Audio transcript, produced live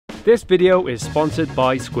This video is sponsored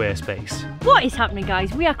by Squarespace. What is happening,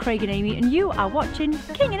 guys? We are Craig and Amy and you are watching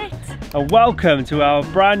King in It. And welcome to our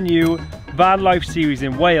brand new van life series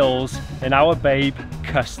in Wales in our babe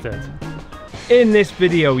Custard. In this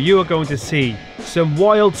video you are going to see some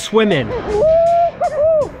wild swimming,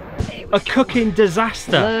 a cooking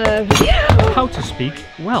disaster, how to speak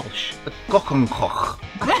Welsh,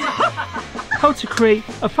 how to create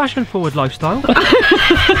a fashion forward lifestyle,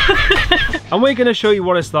 and we're going to show you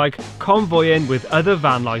what it's like convoying with other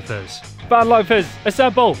van lifers. Van lifers,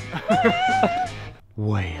 assemble!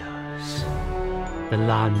 Wales, the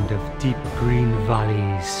land of deep green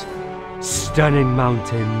valleys, stunning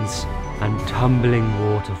mountains and tumbling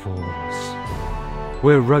waterfalls,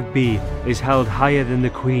 where rugby is held higher than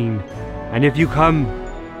the Queen, and if you come,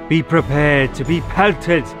 be prepared to be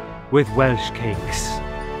pelted with Welsh cakes.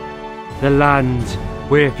 The land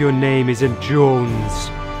where if your name isn't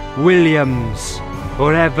Jones, Williams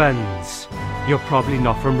or Evans, you're probably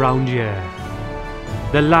not from round here.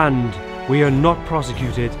 The land where you're not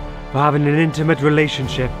prosecuted for having an intimate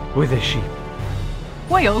relationship with a sheep.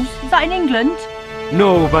 Wales? Is that in England?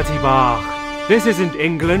 No, Buddy Bach, this isn't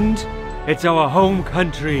England, it's our home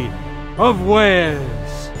country of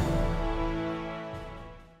Wales.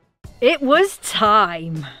 It was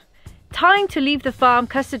time. Time to leave the farm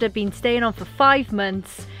Custard had been staying on for 5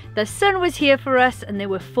 months. The sun was here for us and there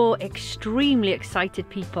were 4 extremely excited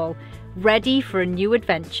people ready for a new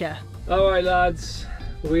adventure. Alright lads,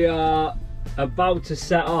 we are about to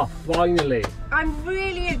set off, finally. I'm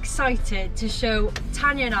really excited to show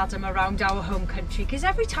Tanya and Adam around our home country because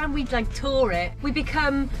every time we tour it, we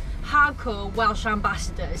become hardcore Welsh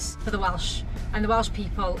ambassadors for the Welsh and the Welsh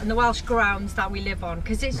people and the Welsh grounds that we live on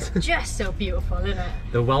because it's just so beautiful, isn't it?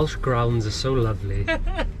 The Welsh grounds are so lovely.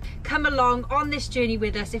 Come along on this journey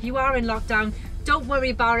with us. If you are in lockdown, don't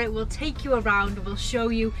worry about it. We'll take you around and we'll show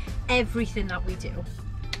you everything that we do.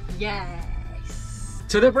 Yes.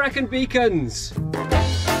 To the Brecon Beacons!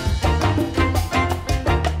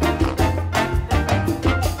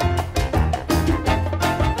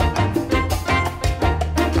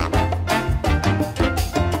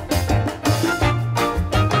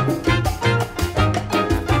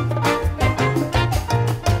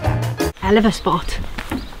 Hell of a spot.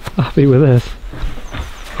 Happy with this.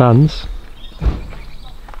 Fans.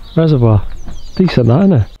 Reservoir. Decent that,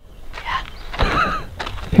 isn't it? Yeah.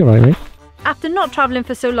 You're right, mate. After not travelling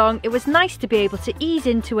for so long, it was nice to be able to ease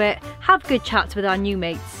into it, have good chats with our new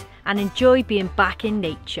mates, and enjoy being back in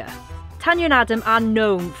nature. Tanya and Adam are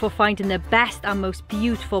known for finding the best and most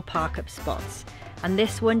beautiful park-up spots, and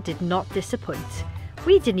this one did not disappoint.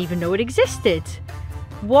 We didn't even know it existed.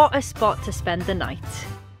 What a spot to spend the night.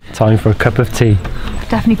 Time for a cup of tea.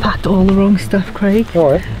 Definitely packed all the wrong stuff, Craig.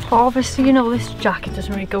 Alright. Obviously, you know, this jacket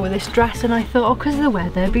doesn't really go with this dress, and I thought, oh, because of the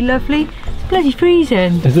weather, it'd be lovely. It's bloody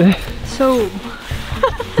freezing. Is it? So...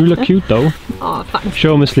 You look cute though. Oh, thanks.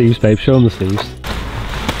 Show them the sleeves, babe. Show them the sleeves.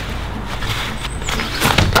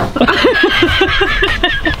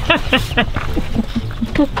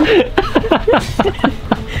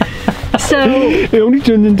 So... It only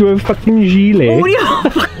turned into a fucking gilet. Oh,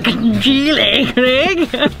 you're fucking gilet, Craig.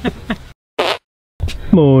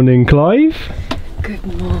 Morning, Clive. Good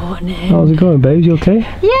morning. How's it going, babes? You okay?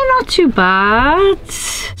 Yeah, not too bad.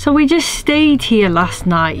 So we just stayed here last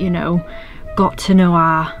night, you know, got to know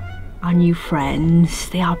our new friends.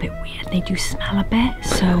 They are a bit weird. They do smell a bit,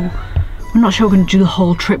 so we're not sure we're going to do the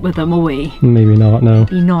whole trip with them, are we? Maybe not, no.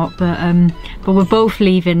 Maybe not, but we're both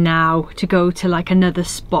leaving now to go to like another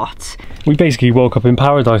spot. We basically woke up in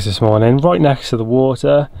paradise this morning, right next to the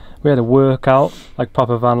water. We had a workout, like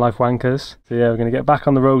proper van life wankers. So yeah, we're going to get back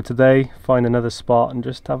on the road today, find another spot and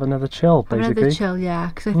just have another chill, basically. Another chill, yeah,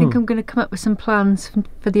 because I think I'm going to come up with some plans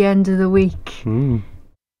for the end of the week.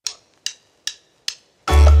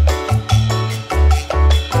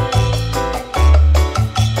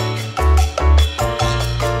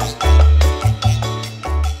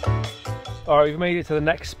 Alright, we've made it to the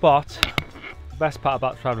next spot. The best part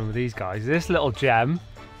about travelling with these guys is this little gem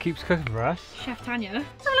keeps cooking for us. Chef Tanya,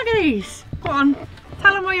 oh, look at these. Go on,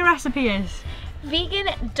 tell them what your recipe is. Vegan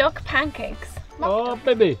duck pancakes. Oh,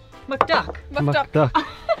 baby. McDuck. McDuck.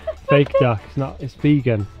 Fake duck. It's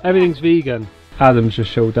vegan. Everything's vegan. Adam's just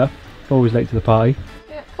showed up. Always late to the party.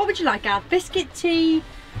 Yeah. What would you like, Ad? Biscuit tea,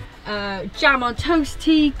 jam on toast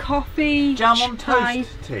tea, coffee, jam on toast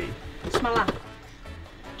tea. Smell that.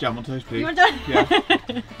 Jam on toast, please. You want to? Yeah.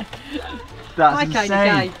 That's my kind of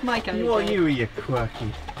guy. My kind of guy. You are your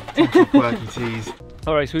quirky teas.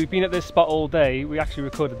 Alright, so we've been at this spot all day. We actually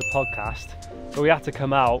recorded the podcast, but we had to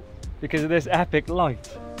come out because of this epic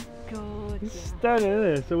light. Gorgeous. It's stunning,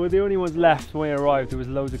 isn't it? So we're the only ones left when we arrived. There was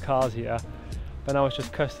loads of cars here, but now it's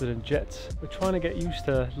just Custard and Jits. We're trying to get used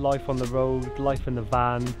to life on the road, life in the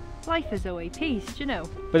van. Life is OAPs, do you know?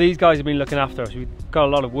 But these guys have been looking after us. We've got a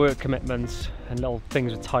lot of work commitments and little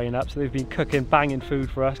things we're tying up, so they've been cooking, banging food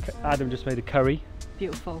for us. Adam just made a curry.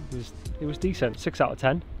 Beautiful. It was decent, 6 out of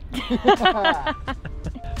 10.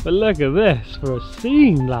 But look at this for a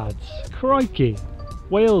scene, lads. Crikey.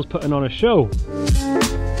 Wales putting on a show.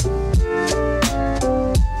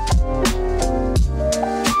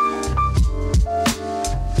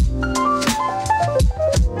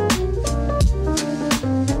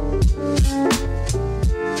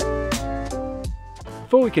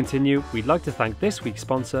 Before we continue, we'd like to thank this week's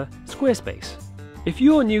sponsor, Squarespace. If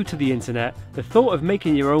you're new to the internet, the thought of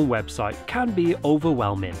making your own website can be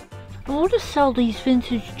overwhelming. I want to sell these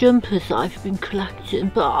vintage jumpers that I've been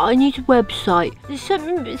collecting, but I need a website. There's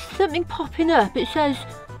something popping up. It says,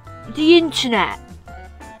 the internet.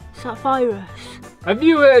 Is that virus? Have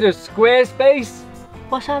you heard of Squarespace?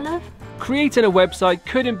 What's that, love? Creating a website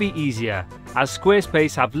couldn't be easier, as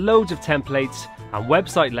Squarespace have loads of templates and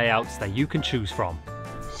website layouts that you can choose from.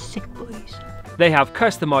 Sick boys. They have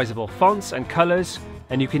customizable fonts and colours,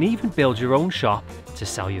 and you can even build your own shop to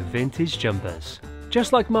sell your vintage jumpers.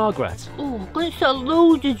 Just like Margaret. Oh, I'm going to sell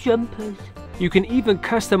loads of jumpers. You can even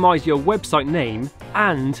customise your website name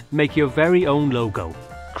and make your very own logo.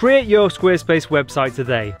 Create your Squarespace website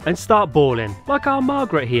today and start balling like our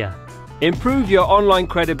Margaret here. Improve your online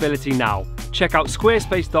credibility now. Check out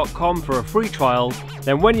squarespace.com for a free trial.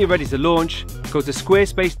 Then when you're ready to launch, go to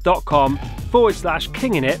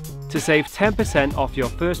squarespace.com/kingingit to save 10% off your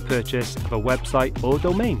first purchase of a website or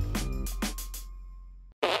domain.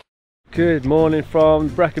 Good morning from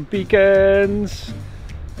Brecon Beacons.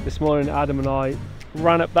 This morning Adam and I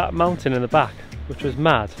ran up that mountain in the back, which was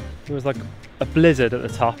mad. It was like a blizzard at the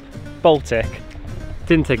top, Baltic.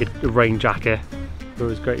 Didn't take a rain jacket, but it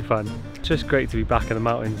was great fun. Just great to be back in the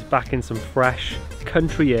mountains, back in some fresh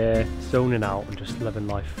country air, zoning out and just living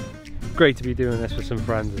life. Great to be doing this with some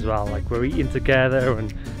friends as well, like we're eating together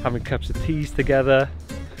and having cups of teas together.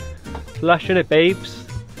 Lush, innit, babes?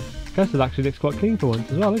 Custard actually looks quite clean for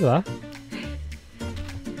once as well, look at that. I'm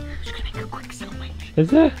just going to make a quick sandwich. Is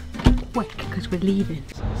there? Quick, because we're leaving.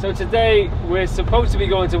 So today we're supposed to be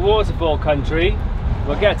going to waterfall country.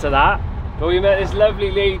 We'll get to that. But we met this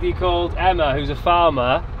lovely lady called Emma, who's a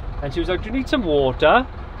farmer, and she was like, do you need some water?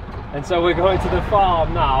 And so we're going to the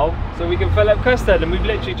farm now so we can fill up Custard, and we've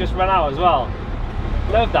literally just run out as well.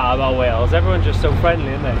 Love that about Wales, everyone's just so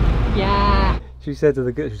friendly, isn't they? Yeah. She said to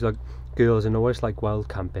the girls, she's like, girls, I know it's like wild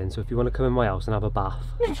camping, so if you want to come in my house and have a bath.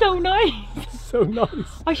 It's so nice. So nice.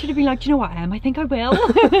 I should have been like, do you know what, Em? I think I will.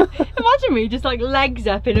 Imagine me just like legs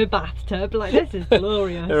up in a bathtub, like this is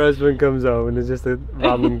glorious. Her husband comes home and there's just a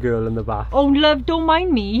random girl in the bath. Oh love, don't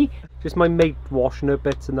mind me. Just my mate washing her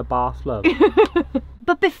bits in the bath, love.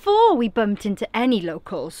 But before we bumped into any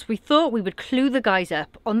locals, we thought we would clue the guys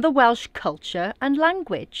up on the Welsh culture and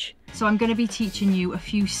language. So I'm going to be teaching you a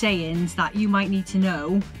few sayings that you might need to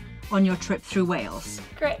know on your trip through Wales.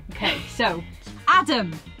 Great. Okay, so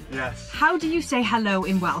Adam. Yes. How do you say hello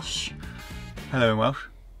in Welsh? Hello in Welsh.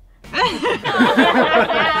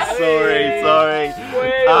 sorry.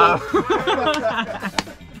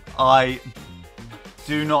 I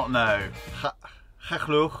do not know.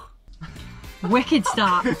 Hachlwch. Wicked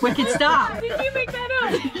start. Wicked start. Did you make that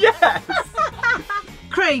up? Yes!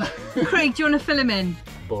 Craig, do you want to fill him in?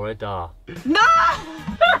 Bore da. No! Is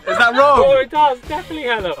that wrong? Bore da, it's definitely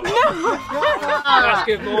hello. No! That's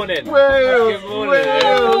good morning. Wales, Good morning.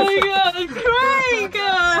 Oh my god, Craig!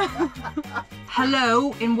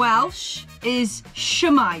 Hello in Welsh is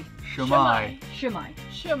Shwmai. Shwmai. Shwmai.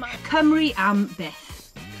 Shwmai. Cymru am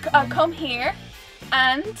byth. Come here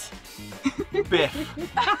and Biff.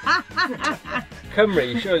 Cymru,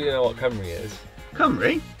 you surely know what Cymru is?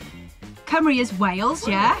 Cymru? Cymru is Wales,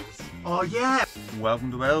 yeah? Oh yeah.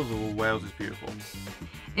 Welcome to Wales, or Wales is beautiful.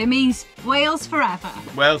 It means Wales forever.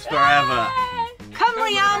 Wales forever.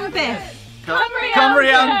 Cymru am byth. Cymru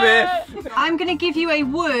and Biff. I'm going to give you a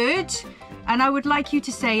word and I would like you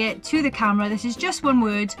to say it to the camera. This is just one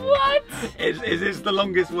word. what? Is this the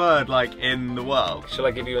longest word like in the world? Shall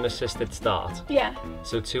I give you an assisted start? Yeah.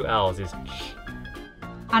 So 2 L's is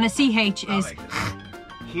And a CH is...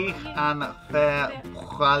 Hich an fer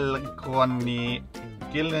chwalgwani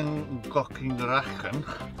gillen gochin rachen.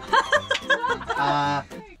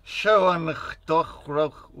 Shoan doch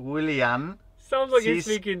William. Sounds like you're Tis-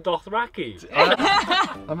 speaking Dothraki.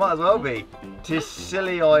 I might as well be. Tis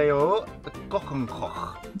silly oil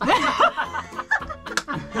gochenkoch. That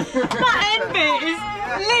end bit is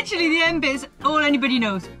literally the end bit is all anybody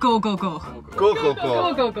knows. Go, go, go. Go, go,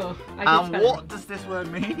 go. Go, go, go. And what does this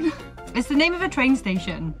word mean? It's the name of a train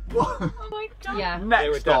station. Oh my god. Yeah.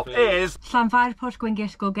 Next stop is... Llanfairpwll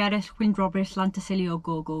Gwyngyll Gogeris Gwynrobris Llantysilio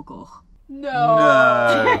Go Go Go.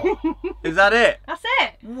 No. Is that it? That's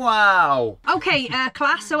it. Wow. Okay,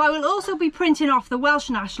 class, so I will also be printing off the Welsh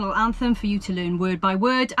National Anthem for you to learn word by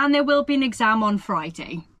word, and there will be an exam on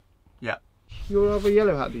Friday. Yeah. Your other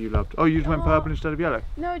yellow hat that you loved. Oh, you just went purple instead of yellow?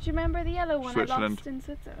 No, do you remember the yellow one Switzerland. I lost in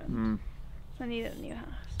Switzerland? So I needed a new hat.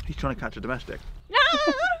 He's trying to catch a domestic.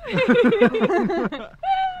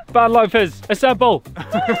 Bad lifers, assemble!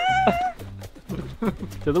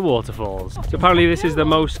 To the waterfalls. So apparently this is the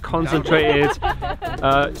most concentrated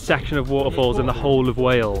section of waterfalls in the whole of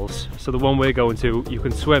Wales. So the one we're going to, you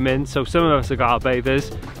can swim in. So some of us have got our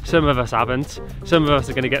bathers, some of us haven't. Some of us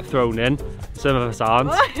are going to get thrown in, some of us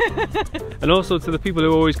aren't. And also to the people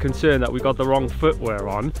who are always concerned that we got the wrong footwear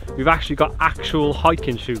on, we've actually got actual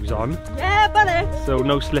hiking shoes on. Yeah, buddy! So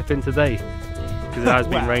no slipping today, because it has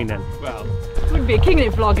been raining. Well. It wouldn't be a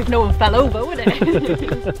Kinglet vlog if no one fell over, would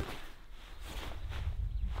it?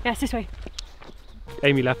 Yes, this way.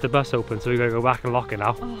 Amy left the bus open, so we're going to go back and lock it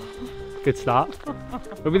now. Good start.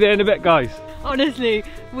 We'll be there in a bit, guys. Honestly,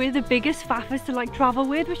 we're the biggest faffers to like travel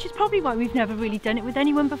with, which is probably why we've never really done it with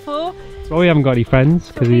anyone before. Well, we haven't got any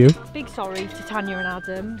friends because of you. Big sorry to Tanya and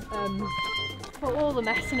Adam for all the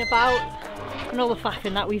messing about and all the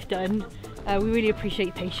faffing that we've done. We really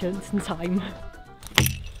appreciate patience and time.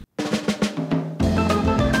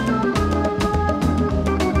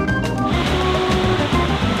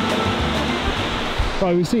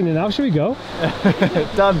 Right, we've seen it now, shall we go?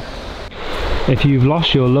 Done. If you've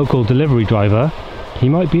lost your local delivery driver, he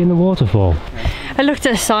might be in the waterfall. I looked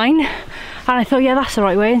at a sign and I thought, yeah, that's the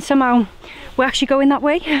right way, and somehow we're actually going that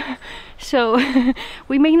way. So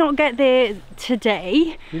we may not get there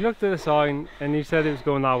today. You looked at the sign and you said it was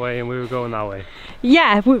going that way and we were going that way.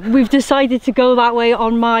 Yeah, we've decided to go that way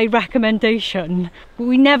on my recommendation.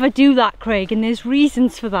 We never do that, Craig, and there's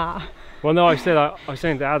reasons for that. Well, no, I was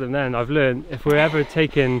saying to Adam then, I've learned if we're ever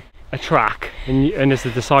taking a track and it's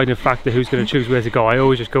the deciding factor who's going to choose where to go, I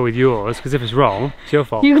always just go with yours, because if it's wrong, it's your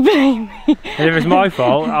fault. You blame me. And if it's my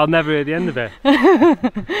fault, I'll never hear the end of it.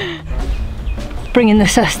 Bringing the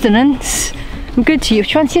sustenance. I'm good to you. Do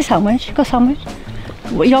you fancy a sandwich? Got a sandwich?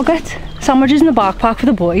 What, yogurt? Sandwiches in the back park for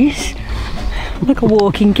the boys. Like a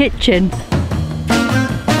walking kitchen.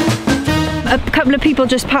 A couple of people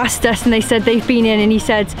just passed us and they said they've been in, and he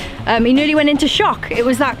said he nearly went into shock. It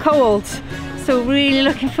was that cold. So really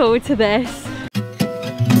looking forward to this.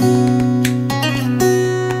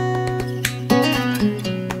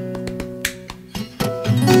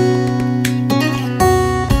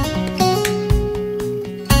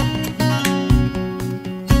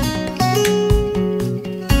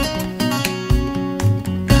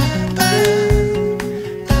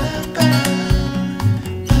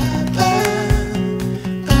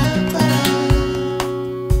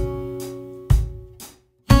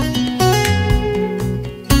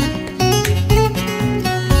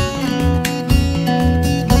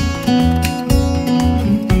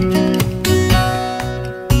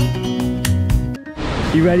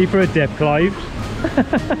 You ready for a dip, Clive?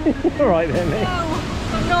 Alright then, mate. No,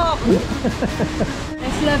 I'm not.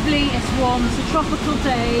 It's lovely, it's warm, it's a tropical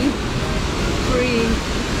day. Green.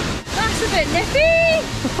 That's a bit nippy!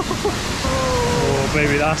 Oh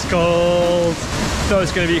baby, that's cold. So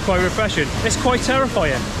it's going to be quite refreshing. It's quite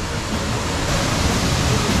terrifying.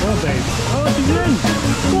 Well, babe. Oh, she's in!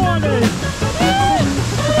 Go on,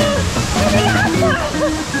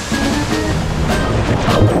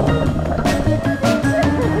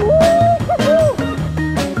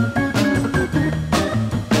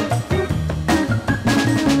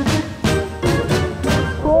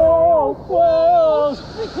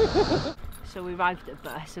 So we arrived at the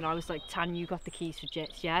bus and I was like, Tan, you got the keys for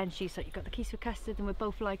Jits, yeah? And she's like, you got the keys for Custard? And we're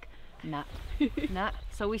both like, nah, nah.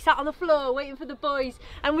 So we sat on the floor waiting for the boys,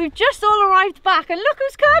 and we've just all arrived back, and look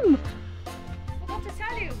who's come! I forgot to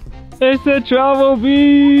tell you. It's the Travel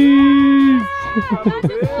Beans!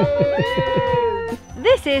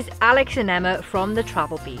 This is Alex and Emma from the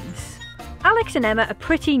Travel Beans. Alex and Emma are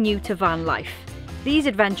pretty new to van life. These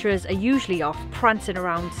adventurers are usually off prancing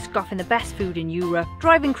around, scoffing the best food in Europe,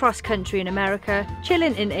 driving cross-country in America,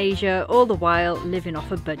 chilling in Asia, all the while living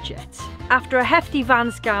off a budget. After a hefty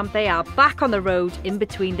van scam, they are back on the road in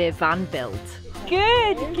between their van build.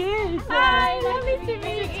 Good, good. Hi, lovely to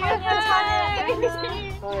meet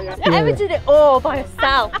you. Emma did it all by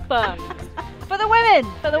herself, but for the women,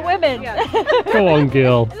 Go on,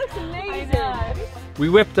 girl. It looks amazing. We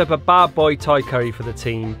whipped up a bad boy Thai curry for the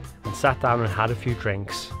team and sat down and had a few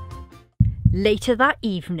drinks. Later that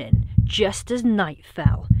evening, just as night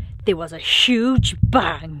fell, there was a huge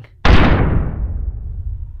bang.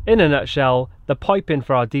 In a nutshell, the piping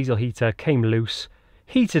for our diesel heater came loose,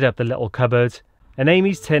 heated up the little cupboard, and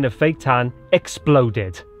Amy's tin of fake tan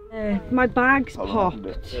exploded. My bag's popped.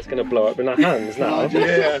 It's going to blow up in our hands now.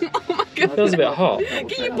 Yeah. It feels a bit hot. Can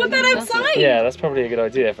you put that outside? Yeah, that's probably a good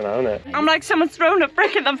idea for now, isn't it? I'm like, someone's thrown a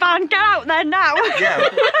brick in the van, get out there now. Yeah.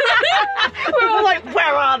 We're all like,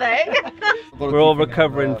 where are they? We're all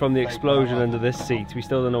recovering from the explosion under this seat. We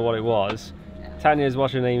still don't know what it was. Tanya's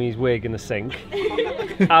washing Amy's wig in the sink.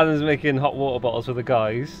 Adam's making hot water bottles for the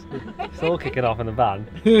guys. It's all kicking off in the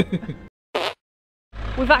van.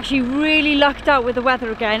 We've actually really lucked out with the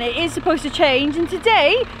weather again. It is supposed to change, and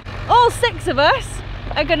today, all 6 of us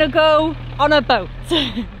are gonna go on a boat.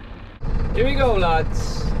 Here we go,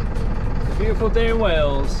 lads. A beautiful day in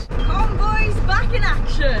Wales. Convoys back in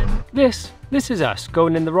action. This is us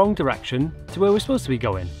going in the wrong direction to where we're supposed to be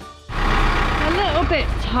going. A little bit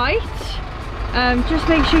tight. Just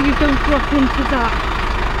make sure you don't drop into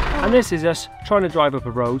that. And this is us trying to drive up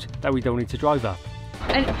a road that we don't need to drive up.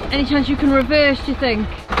 Any chance you can reverse, do you think?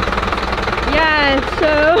 Yeah,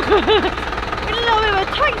 so in a little bit of a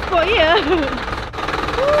tight spot here.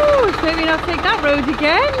 Ooh, so maybe not take that road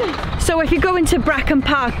again. So if you go into Brecon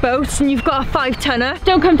Park boats and you've got a 5-tonner,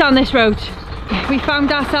 don't come down this road. We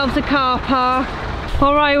found ourselves a car park.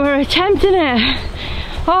 All right, we're attempting it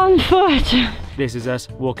on foot. This is us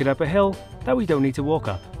walking up a hill that we don't need to walk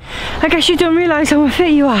up. I guess you don't realise how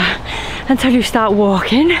unfit you are until you start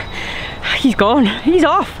walking. He's gone, he's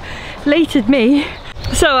off, lated me.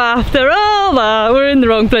 So after all that, we're in the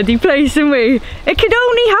wrong bloody place, aren't we? It could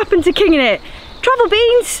only happen to King in it. Travel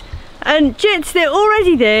Beans and Jits, they're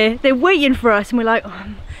already there, they're waiting for us, and we're like,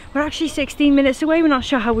 oh, we're actually 16 minutes away. We're not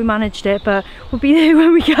sure how we managed it, but we'll be there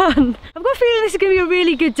when we can. I've got a feeling this is gonna be a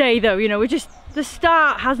really good day though, you know, the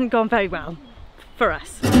start hasn't gone very well for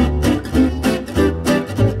us.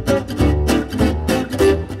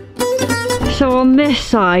 So on this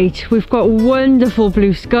side, we've got wonderful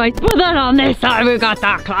blue skies, but then on this side, we've got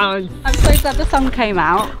dark clouds. I'm so glad the sun came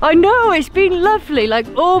out. I know, it's been lovely, like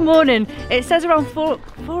all morning. It says around 4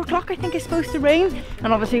 o'clock, I think it's supposed to rain.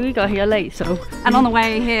 And obviously we got here late, so. And on the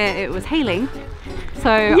way here, it was hailing.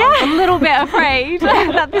 So yeah. I was a little bit afraid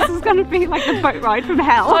that this was going to be like a boat ride from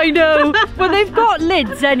hell. I know, but they've got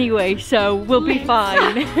lids anyway, so we'll be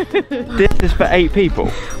fine. This is for 8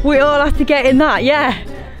 people. We all have to get in that, yeah.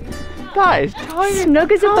 That is tiny.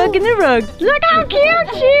 Snug as a bug in the rug. Look how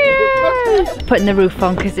cute she is! Putting the roof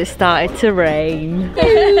on because it started to rain.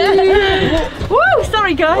 Woo!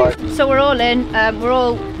 Sorry guys. Right. So we're all in. We're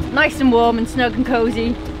all nice and warm and snug and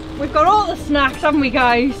cozy. We've got all the snacks, haven't we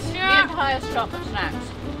guys? Yeah. The entire shop of snacks.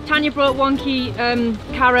 Tanya brought wonky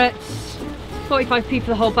carrots. 45p for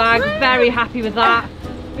the whole bag. Very happy with that.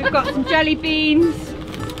 We've got some jelly beans,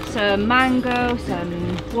 some mango,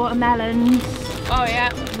 some watermelons. Oh yeah.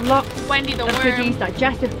 Lots Wendy the of worm. goodies,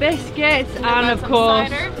 digestive biscuits, and of course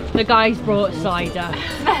cider. the guys brought cider.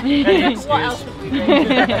 What else would we do?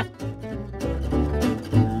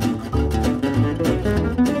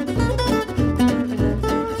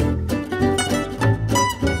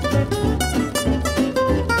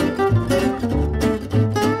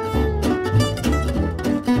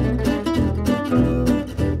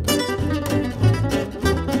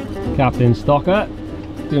 Captain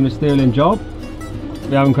Stocker, doing a sterling job.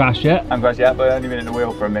 We haven't crashed yet. I haven't crashed yet, but I've only been in the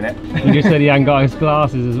wheel for a minute. You just said he hadn't got his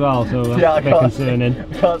glasses as well, so that's yeah, a bit concerning. I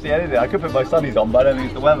can't see anything. I could put my sunnies on, but I don't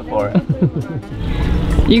think it's the weather for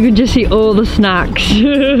it. You can just see all the snacks.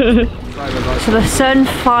 So the sun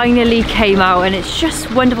finally came out and it's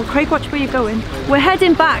just wonderful. Craig, watch where you're going. We're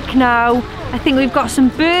heading back now. I think we've got some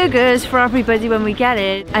burgers for everybody when we get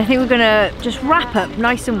it. I think we're gonna just wrap up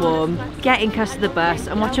nice and warm, get in Custard the bus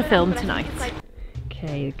and watch a film tonight.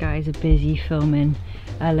 Okay, the guys are busy filming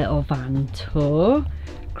a little van tour.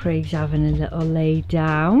 Craig's having a little lay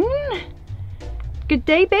down. Good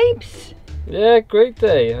day, babes? Yeah, great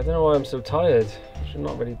day. I don't know why I'm so tired. I'm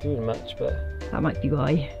not really doing much, but That might be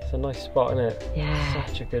why. it's a nice spot, isn't it? Yeah.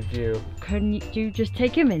 Such a good view. Can you just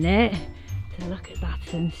take a minute to look at that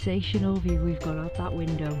sensational view we've got out that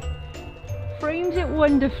window? Frames it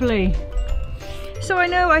wonderfully. So I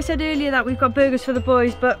know I said earlier that we've got burgers for the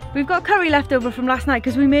boys, but we've got curry left over from last night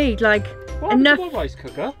because we made like enough rice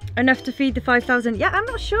cooker? enough to feed the 5,000. Yeah, I'm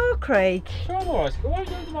not sure, Craig. Show my rice cooker. Why are you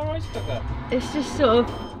going to my rice cooker? It's just sort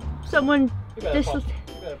of someone Someone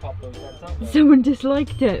someone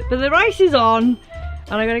disliked it. But the rice is on,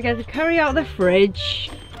 and I'm gonna get the curry out of the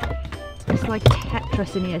fridge. It's like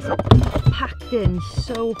Tetris in here, so packed in.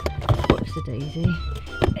 So whoops the daisy.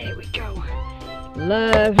 There we go.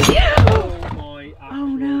 Love you. Oh my Oh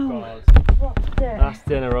no. God. That's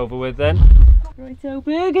dinner over with then. Right, so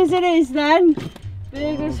burgers it is then.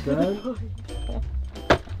 Burgers for the Well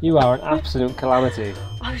You are an absolute calamity.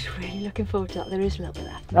 I was really looking forward to that. There is a little bit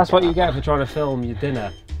left. That's what you get for trying to film your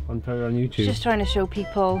dinner on YouTube. Just trying to show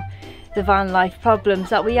people the van life problems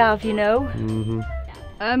that we have, you know.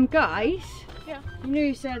 Guys. Yeah.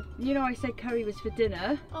 You know I said curry was for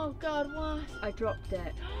dinner. Oh God, what? I dropped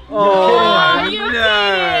it. Oh, you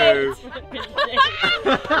no!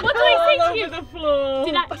 What did I say to you? The floor.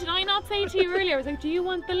 Did I not say to you earlier? I was like, do you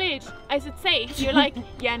want the lid? Is it safe? You're like,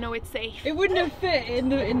 yeah, no, it's safe. It wouldn't have fit in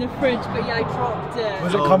the fridge, but yeah, I dropped it.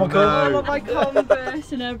 Was it comical? All of my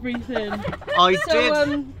Converse and everything.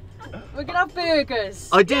 We're gonna have burgers.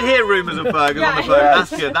 I did hear rumours of burgers on the phone.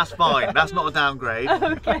 That's good. That's fine. That's not a downgrade.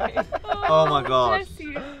 Okay. Oh my god.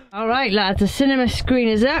 All right, lads. The cinema screen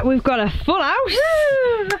is up. We've got a full house.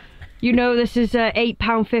 Woo! You know this is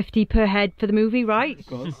 £8.50 per head for the movie, right? Of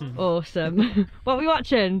course. Awesome. What are we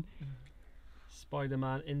watching?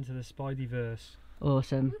 Spider-Man Into the Spideyverse.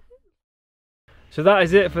 Awesome. So that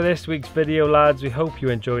is it for this week's video, lads. We hope you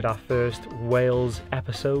enjoyed our first Wales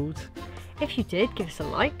episode. If you did, give us a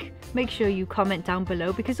like. Make sure you comment down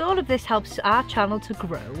below because all of this helps our channel to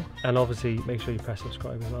grow. And obviously make sure you press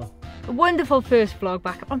subscribe as well. A wonderful first vlog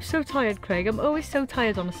back. I'm so tired, Craig. I'm always so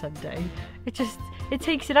tired on a Sunday. It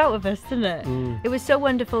takes it out of us, doesn't it? It was so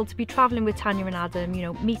wonderful to be travelling with Tanya and Adam, you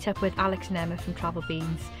know, meet up with Alex and Emma from Travel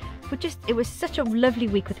Beans. But it was such a lovely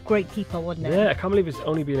week with great people, wasn't it? Yeah, I can't believe it's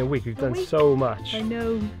only been a week. We've done so much. I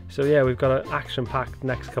know. So yeah, we've got an action-packed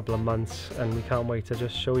next couple of months and we can't wait to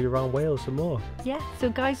just show you around Wales some more. Yeah, so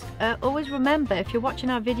guys, always remember, if you're watching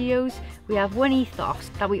our videos, we have one ethos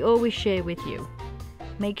that we always share with you.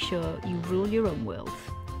 Make sure you rule your own world.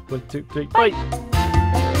 1, 2, 3,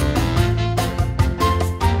 bye!